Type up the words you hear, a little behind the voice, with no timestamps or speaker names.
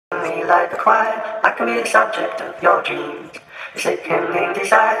like the quiet, I can be the subject of your dreams. You're sickening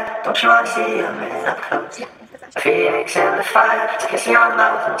desire, don't you want to see them in up close? The Phoenix in the fire, so kiss me on the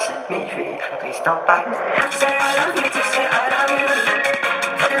mouth and set me free. Please don't bite. Have to say I love you to say I love you.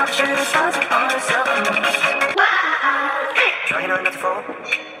 Put it up, shoot the stars upon the silver moon. Trying not to fall.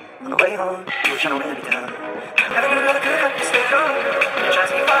 On the way home, you were trying to wear me down. Never knew that I could have to stay long. You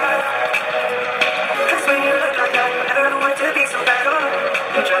ask me why. Cause when you look like that, I never ever wanted to be so bad.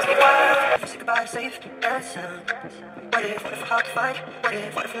 Oh, you ask me why. Say goodbye safe and sound. What if it's hard to find?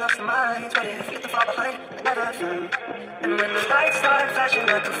 What if we lost our minds? What if we get the far behind and never found? And when the lights start flashing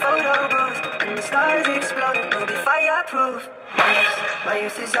like a photo booth, and the stars explode, we'll be fireproof. My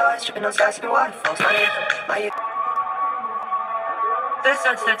youth is yours, tripping on stars and waterfalls. My youth. The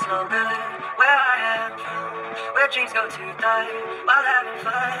sun sets longer where I am from, where dreams go to die while having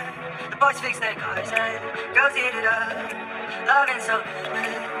fun. The boys fix their cars and girls eat it up. Loving so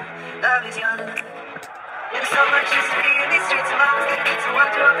good, love is young. There's so much history in these streets of ours that needs to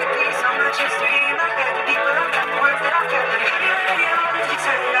wonder up in peace. So much history in my head, the people I've got, the words that I've kept. Let me all that you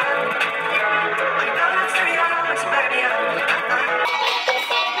turn it on. I know that's real, so let me out.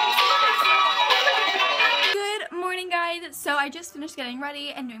 So I just finished getting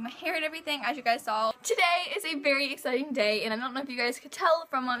ready and doing my hair and everything, as you guys saw. Today is a very exciting day, and I don't know if you guys could tell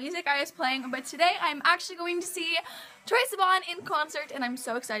from what music I was playing, but today I'm actually going to see Troye Sivan in concert, and I'm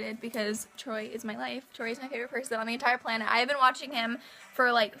so excited because Troye is my life. Troye is my favorite person on the entire planet. I have been watching him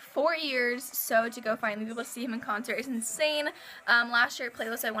for like 4 years, so to go finally be able to see him in concert is insane. Last year at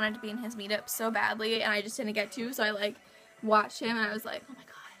Playlist I wanted to be in his meetup so badly, and I just didn't get to, so I like watched him and I was like, oh my god.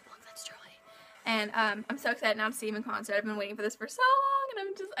 And I'm so excited now to see him in concert. I've been waiting for this for so long,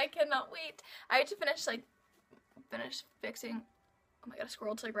 and I cannot wait. I had to finish fixing, oh my god, I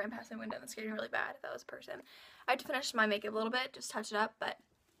scrolled till I ran past my window, and that's getting really bad if that was a person. I had to finish my makeup a little bit, just touch it up, but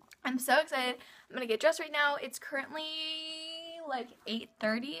I'm so excited. I'm gonna get dressed right now. It's currently like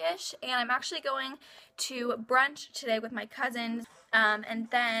 8:30-ish, and I'm actually going to brunch today with my cousins. And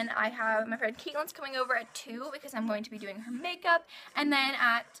then I have my friend Caitlin's coming over at 2 because I'm going to be doing her makeup, and then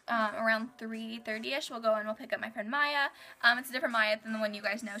at around 3:30-ish we'll go and we'll pick up my friend Maya. It's a different Maya than the one you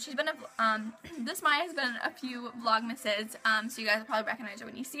guys know. She's been this Maya has been in a few Vlogmases, so you guys will probably recognize her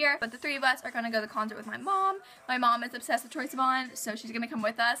when you see her. But the three of us are going to go to the concert with my mom. My mom is obsessed with Troye Sivan, so she's going to come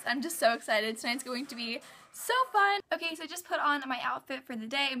with us. I'm just so excited. Tonight's going to be so fun. Okay, so I just put on my outfit for the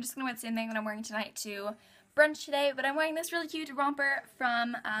day. I'm just going to wear the same thing that I'm wearing tonight to brunch today, but I'm wearing this really cute romper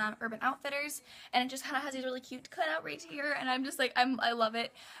from Urban Outfitters, and it just kind of has these really cute cutout right here, and I'm just like, I love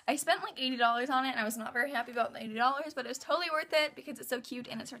it. I spent like $80 on it, and I was not very happy about the $80, but it was totally worth it because it's so cute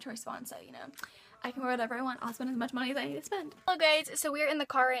and it's for Troye Sivan, so you know, I can wear whatever I want. I'll spend as much money as I need to spend. Hello guys, so we are in the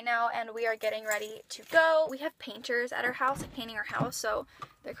car right now, and we are getting ready to go. We have painters at our house, like painting our house, so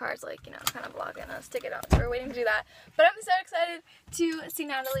their car's like, you know, kind of blocking us to get out, so we're waiting to do that. But I'm so excited to see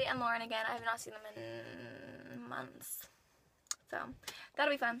Natalie and Lauren again. I have not seen them in months, so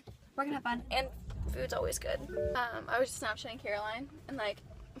that'll be fun. We're gonna have fun, and food's always good. I was just Snapchatting Caroline, and like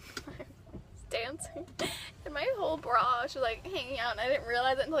dancing, and my whole bra was like hanging out, and I didn't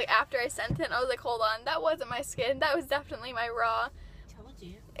realize it until like after I sent it, and I was like, hold on, that wasn't my skin, that was definitely my bra. I told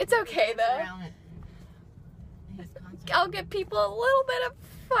you. It's okay though. I'll give people a little bit of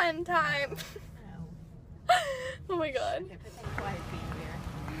fun time. Oh my god.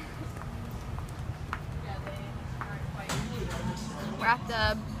 We're at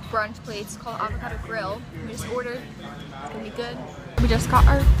the brunch place called Avocado Grill. We just ordered. It's gonna be good. We just got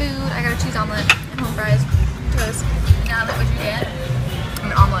our food. I got a cheese omelet and home fries, toast. Natalie, what'd you get?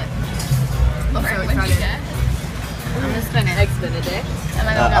 An omelet. I'm so excited. I'm just gonna eggs Benedict. And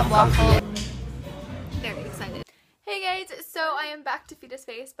I got waffle. Very excited. Hey guys, so I am back to Fetus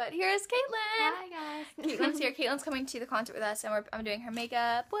Face, but here's Caitlin. Hi guys. Caitlin's here. Caitlin's coming to the concert with us, and I'm doing her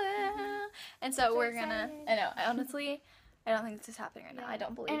makeup. Wow. And so we're gonna. I know. I don't think this is happening right now. I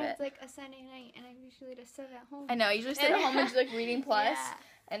don't believe it. It's like a Sunday night, and I usually just sit at home. I know. I usually sit at home and do like Reading Plus. Yeah.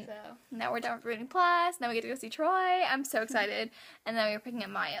 And so now we're done with Reading Plus. Now we get to go see Troye. I'm so excited. And then we were picking up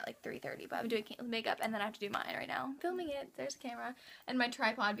Maya at like 3:30. But I'm doing Caitlin's makeup, and then I have to do mine right now. I'm filming it. There's a camera and my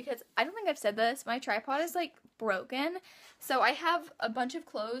tripod, because I don't think I've said this. My tripod is like broken, so I have a bunch of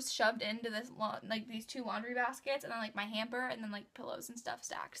clothes shoved into this like these two laundry baskets, and then like my hamper, and then like pillows and stuff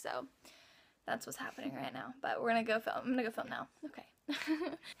stacked. So that's what's happening right now. But we're gonna go film. I'm gonna go film now. Okay.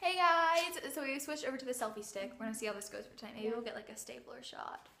 Hey guys, so we switched over to the selfie stick. We're gonna see how this goes for tonight. Maybe we'll get like a stapler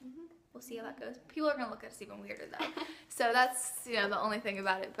shot. We'll see how that goes. People are gonna look at us even weirder though. So that's, you know, the only thing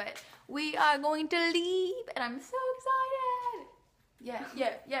about it. But we are going to leave, and I'm so excited. Yeah.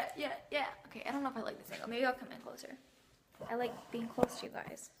 Okay, I don't know if I like this angle. Maybe I'll come in closer. I like being close to you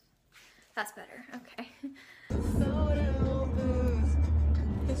guys. That's better. Okay. Photo booth,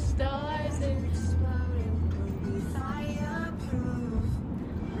 the stars exploding. I approve.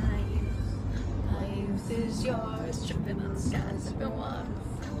 My youth is yours. Tripping on skies of one.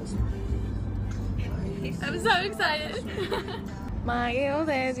 I'm so excited. My youth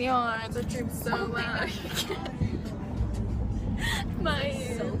is yours. A trip so much. My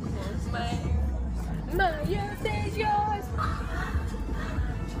youth is yours.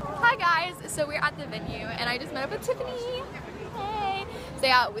 Hi guys, so we're at the venue and I just met up with Tiffany. Hey. So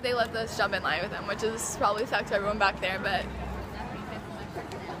yeah, they let us jump in line with them, which is probably sucks to everyone back there, but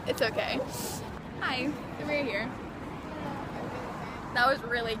it's okay. Hi, we're here. That was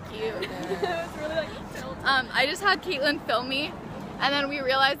really cute. That was really like I just had Caitlin film me and then we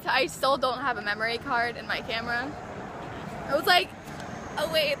realized I still don't have a memory card in my camera. I was like, oh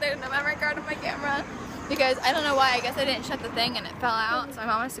wait, there's no memory card in my camera. Because I don't know why, I guess I didn't shut the thing and it fell out. So my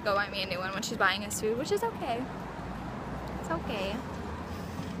mom has to go buy me a new one when she's buying us food, which is okay. It's okay.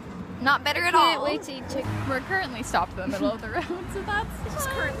 Not better at all. Wait to eat chicken. We're currently stopped in the middle of the road, so that's Just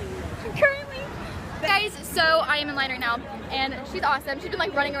currently. Guys, so I am in line right now, and she's awesome. She's been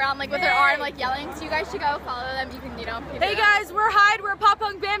like running around like with her arm like yelling. So you guys should go follow them. You can, you know. Hey guys, we're Hyde. We're a pop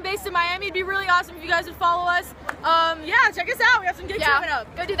punk band based in Miami. It'd be really awesome if you guys would follow us. Yeah, check us out. We have some gigs coming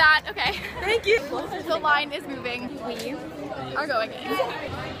up. Go do that. Okay. Thank you. The line is moving. We are going in.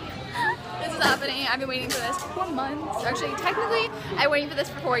 This is happening. I've been waiting for this for months. Actually, technically, I've been waiting for this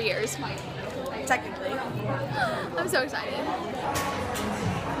for 4 years. Technically. I'm so excited.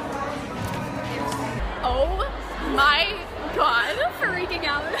 Oh my god, I'm freaking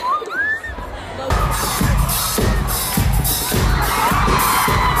out.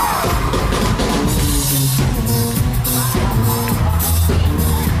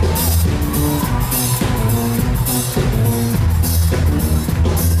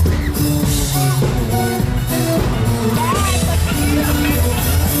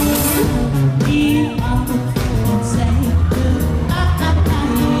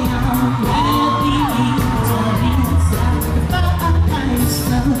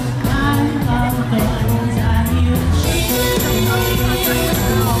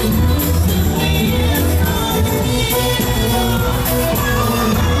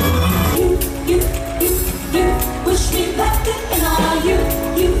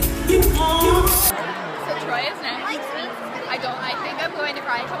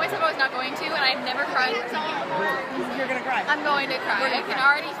 I'm going to cry. I can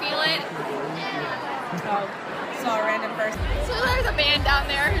already feel it. Oh, saw a random person. So there's a man down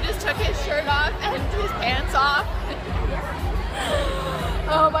there who just took his shirt off and his pants off.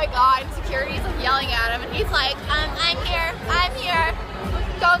 Oh my god, security's like yelling at him and he's like, I'm here,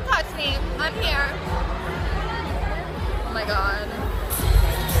 don't touch me, I'm here. Oh my god.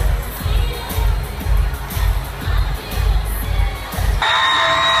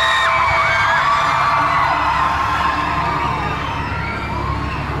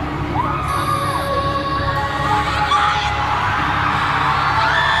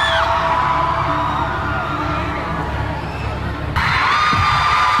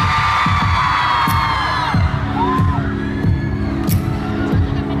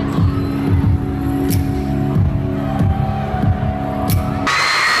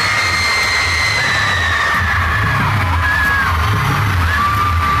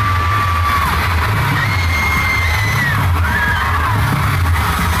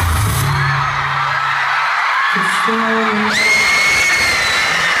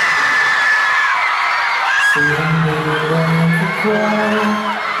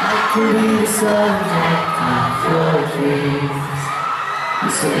 I could be the subject of your dreams. You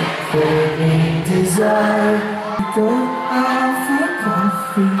said burning desire. Go out for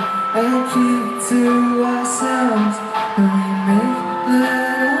coffee and keep to ourselves. And we make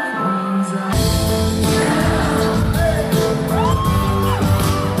little homes out.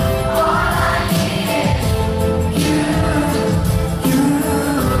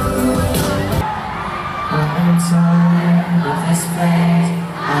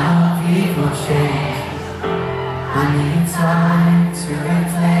 I need time to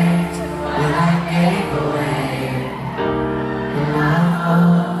reflect what I gave away. And my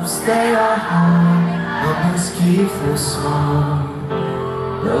hopes, they are high, I must keep them small.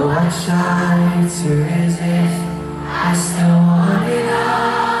 Though I try to resist, I still want it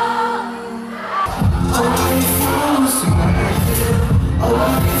all. Only fools do what I do.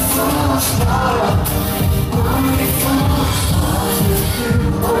 Only fools fall. Only fools fall to do.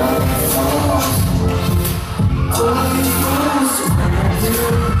 Only fools. Only fools do what I do.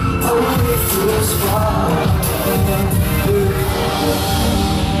 Only fools fall.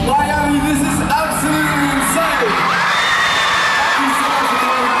 Why are we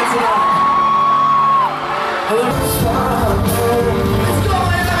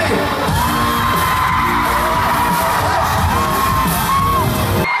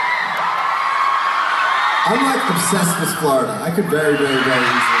I'm like obsessed with Florida. I could very easily.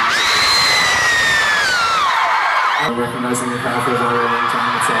 I'm recognizing the crowd for a very long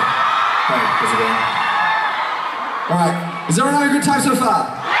time. What's up? Hey, how's it going? Alright, is everyone having a good time so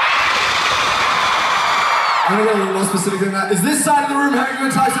far? I'm gonna get a little more specific than that. Is this side of the room having a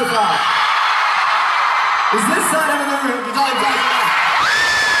good time so far? Is this side of the room having a good time so far?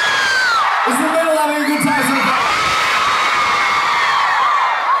 Is the middle having a good time so far?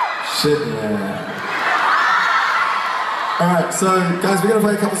 Shit, yeah. Alright, so guys, we're gonna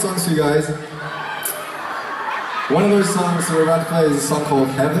play a couple songs for you guys. One of those songs that we're about to play is a song called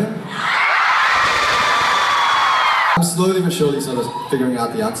Heaven. I'm slowly but surely sort of figuring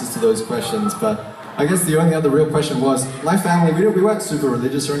out the answers to those questions, but I guess the only other real question was, my family, we weren't super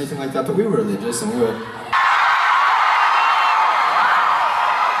religious or anything like that, but we were religious and we were...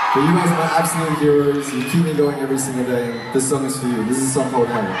 But you guys are my absolute heroes, you keep me going every single day, and this song is for you. This is a song called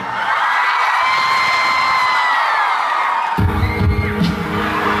Heaven.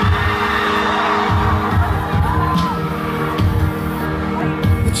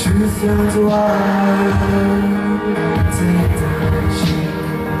 Truth turns wide, take the cheek.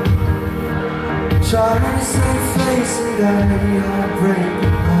 Trying to save face and every heartbreak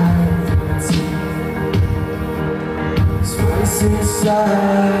behind the teeth. This voice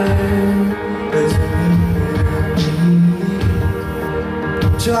inside is me.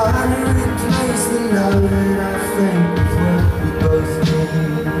 Trying to replace the love that I think is what we both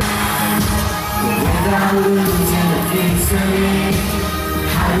need. But without losing a piece of me,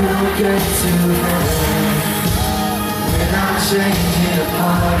 I will get to heaven without changing a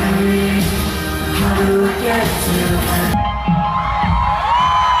part of me. I will get to heaven.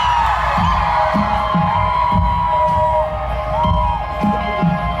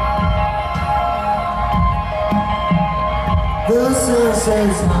 The sun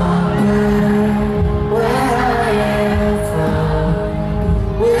says hunger where I am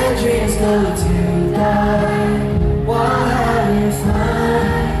from, where dreams go to die while having fun.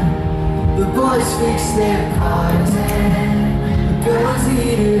 The boys fix their cars and the girls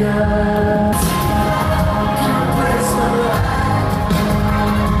eat it up. Can't place my life.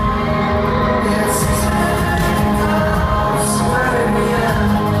 Yes, it's swearing me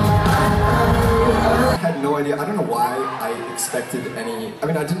out. I had no idea, I don't know why I expected any, I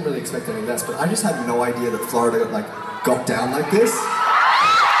mean I didn't really expect any less, but I just had no idea that Florida like got down like this.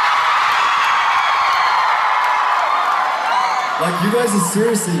 Like, you guys are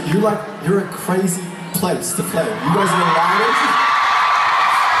seriously, you're a crazy place to play. You guys are the loudest.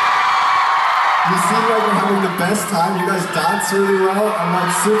 You seem like you're having the best time. You guys dance really well. I'm like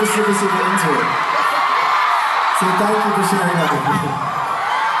super into it. So thank you for sharing that with me.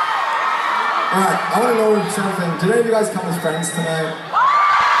 Alright, I want to know something. Did any of you guys come as friends tonight?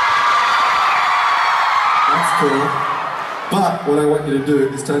 That's cool. But what I want you to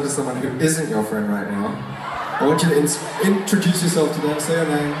do is turn to someone who isn't your friend right now. I want you to introduce yourself to them, say your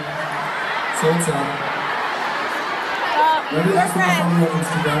name, say what's up. Maybe ask them to follow you on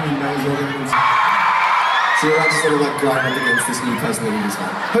Instagram, you know as well. So you're about to sort of like grind up against this new person that you just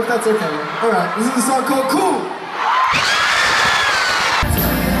met. Hope that's okay. Alright, this is a song called Cool!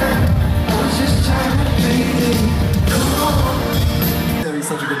 Having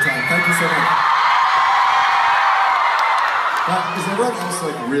such a good time. Thank you so much. But is everyone else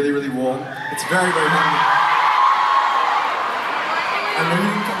like really warm? It's very hot. I know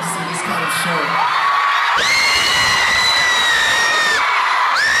you can come to see this kind of show.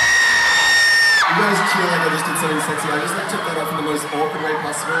 You guys cheer like I just did something sexy. I just like took that off in the most awkward way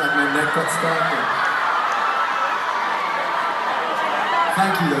possible, like my neck got stuck. And...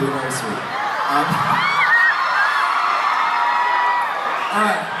 Thank you though, you're very sweet.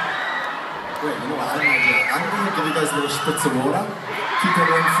 Alright. Wait, you know what, I have an idea. I'm gonna give you guys a little spritz of water. Keep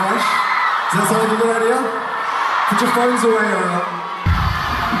everyone fresh. Does that sound like a good idea? Put your phones away, alright?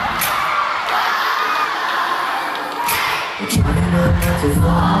 We're trying not to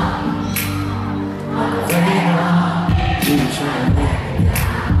fall on the way up. We're trying to make it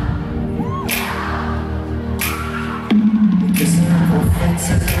down. Kissing up our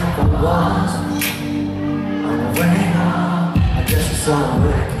fences up our walls. On the way up, I guess it's all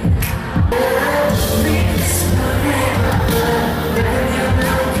working.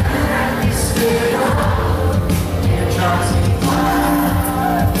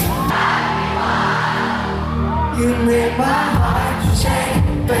 You make my heart shake,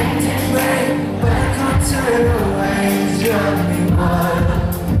 bend and break, but I can't turn it away. It's driving me wild,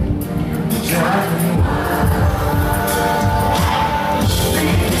 driving me wild.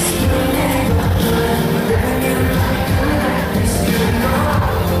 It's your neighborhood, living in like a nightmare.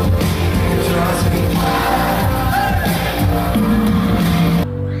 It drives me wild.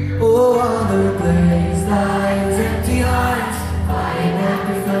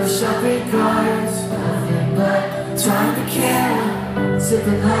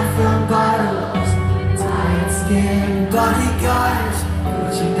 sipping up from bottles. Tired skin, bodyguards,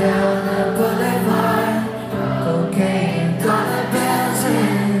 pushing down the boulevard. Cocaine, dollar bills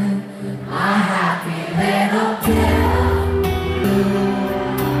in my happy little pill.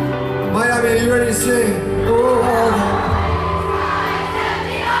 Miami, are you ready to sing? Oh.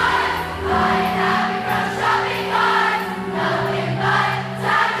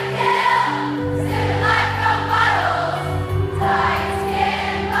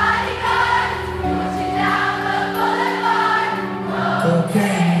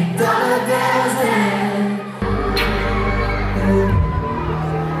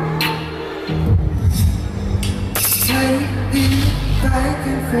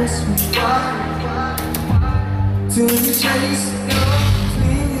 Christmas to the chase your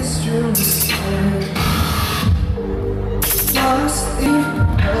fingers through the sand. Lost in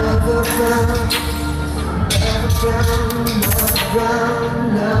another ground,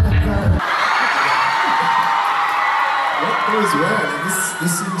 What goes where?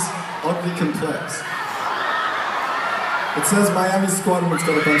 This seems oddly complex. It says Miami Squad and it's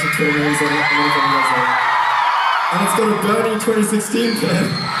got a bunch of Twitter names on it. And it's got a Bernie 2016 pen.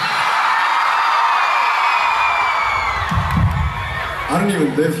 I don't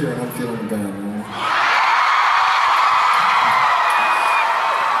even live here and I'm feeling the band, man.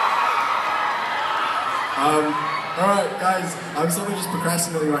 Alright guys, I'm sort of just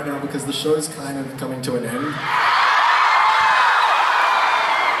procrastinating right now because the show's kind of coming to an end. And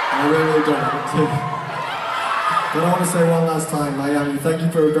I really don't want to. But I want to say one last time, Miami, thank you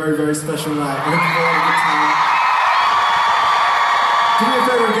for a very, very special night. I hope you all had a good time. Do me a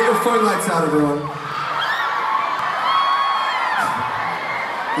favor, get your phone lights out, everyone.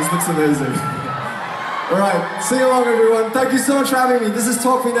 This looks amazing. Alright, sing along everyone. Thank you so much for having me. This is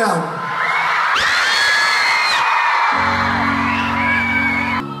Talk Me Down.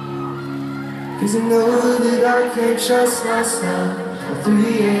 Cause I know that I can't trust myself for 3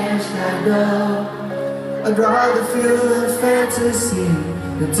 years now. I'd rather feel a fantasy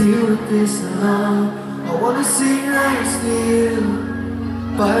than deal with this alone. I wanna sing nice to you,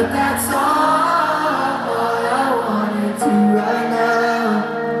 but that's all I wanna do right now.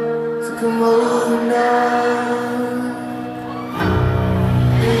 So come over now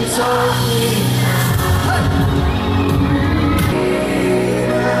and talk me down.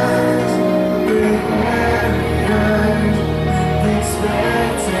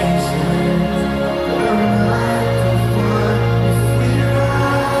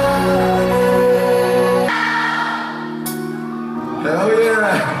 Hell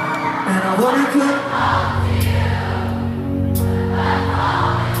yeah! And I wanna come home to you, but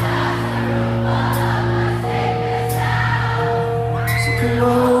home is just a room full of mistakes now. So come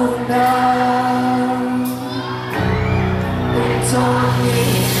over now and talk me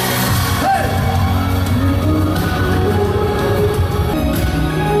down. Hey!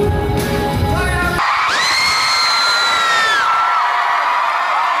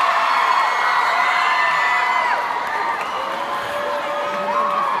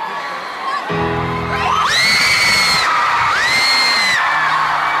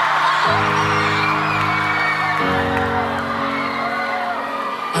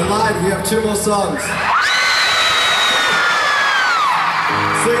 I lied, we have 2 more songs.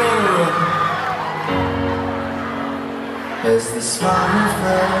 Sing on, everyone. As the smile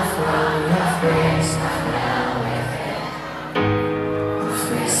fell from your face, I fell with it. Your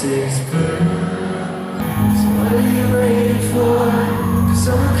face is blue. So what are you waiting for? Cause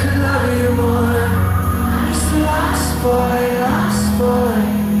someone could love you more. I'm just a lost boy, lost boy.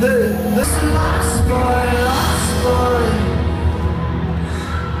 Just a lost boy, lost boy.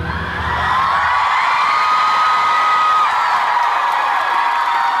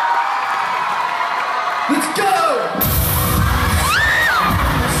 Let's go!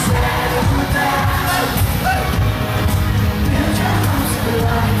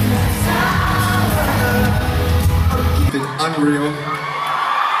 It's unreal.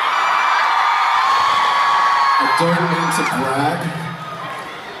 I don't mean to brag,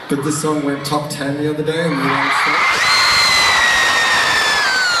 but this song went top 10 the other day in the United States.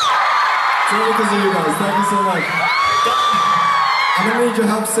 It's all because of you guys. Thank you so much. I'm gonna need your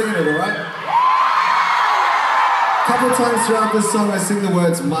help singing it, alright? A couple of times throughout this song I sing the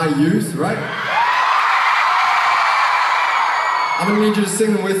words my youth, right? I'm gonna need you to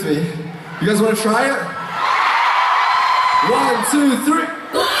sing them with me. You guys wanna try it? 1, 2, 3.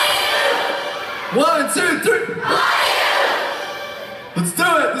 1, 2, 3. Let's do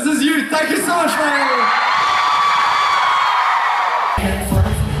it! This is youth! Thank you so much, man!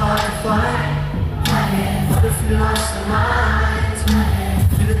 What if you lost your mind?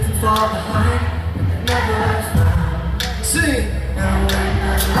 fall behind and they never found. Sing! And when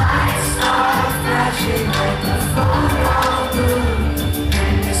the lights are flashing like the phone all blue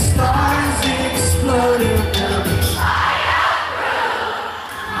and the stars exploding, there'll be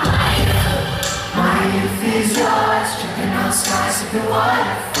my youth is yours, tripping on skies and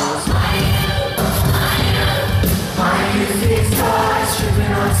waterfalls. My youth is yours,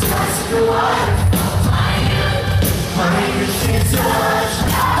 tripping on skies and waterfalls. My youth is yours.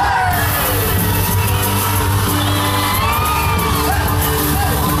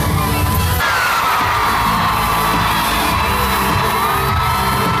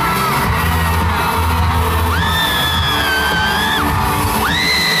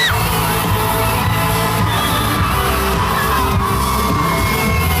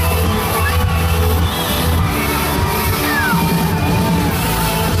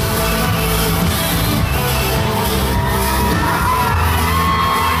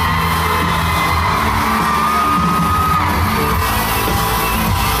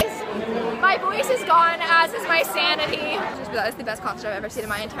 That was the best concert I've ever seen in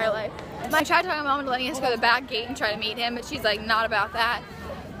my entire life. I tried talking my mom into letting us go to the back gate and try to meet him, but she's like not about that.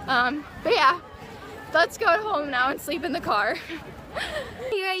 But yeah, let's go home now and sleep in the car.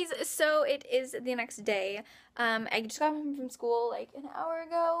 Hey guys, so it is the next day. I just got home from school like an hour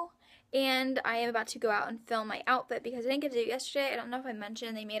ago, and I am about to go out and film my outfit because I didn't get to do it yesterday. I don't know if I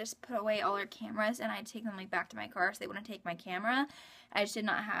mentioned they made us put away all our cameras, and I had to take them like back to my car, so they wouldn't take my camera. I just did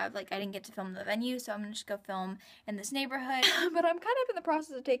not have, like, I didn't get to film the venue, so I'm gonna just go film in this neighborhood. But I'm kind of in the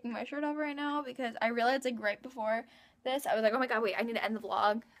process of taking my shirt off right now because I realized, like, right before this, I was like, oh my god, wait, I need to end the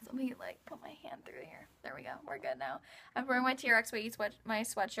vlog. So let me, like, put my hand through here. There we go, we're good now. I'm wearing my TRX my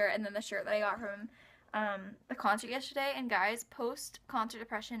sweatshirt and then the shirt that I got from the concert yesterday. And guys, post-concert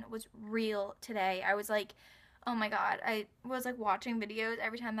depression was real today. I was like, oh my god, I was, like, watching videos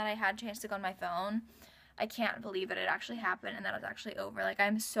every time that I had a chance to go on my phone. I can't believe that it actually happened and that it was actually over. Like,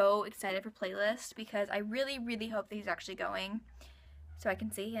 I'm so excited for Playlist because I really, really hope that he's actually going so I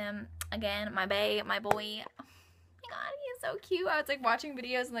can see him again. My bae, my boy. Oh my god, he is so cute. I was, like, watching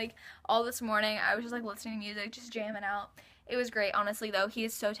videos and, like, all this morning I was just, like, listening to music, just jamming out. It was great, honestly, though. He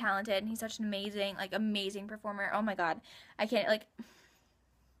is so talented and he's such an amazing, like, amazing performer. Oh my god. I can't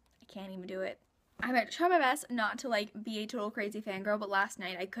even do it. I'm going to try my best not to, like, be a total crazy fangirl, but last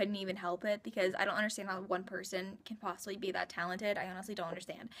night I couldn't even help it because I don't understand how one person can possibly be that talented. I honestly don't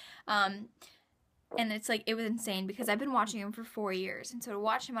understand. And it's, like, it was insane because I've been watching him for 4 years, and so to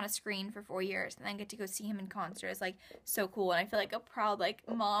watch him on a screen for 4 years and then get to go see him in concert is, like, so cool, and I feel like a proud, like,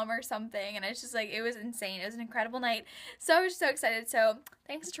 mom or something, and it's just, like, it was insane. It was an incredible night, so I was so excited. So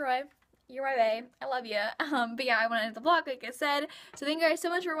thanks to Troy. You're my babe. I love you. But yeah, I want to end the vlog like I said. So thank you guys so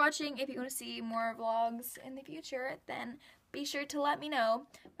much for watching. If you want to see more vlogs in the future, then be sure to let me know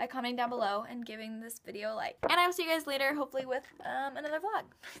by commenting down below and giving this video a like. And I will see you guys later, hopefully with another vlog.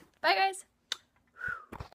 Bye guys.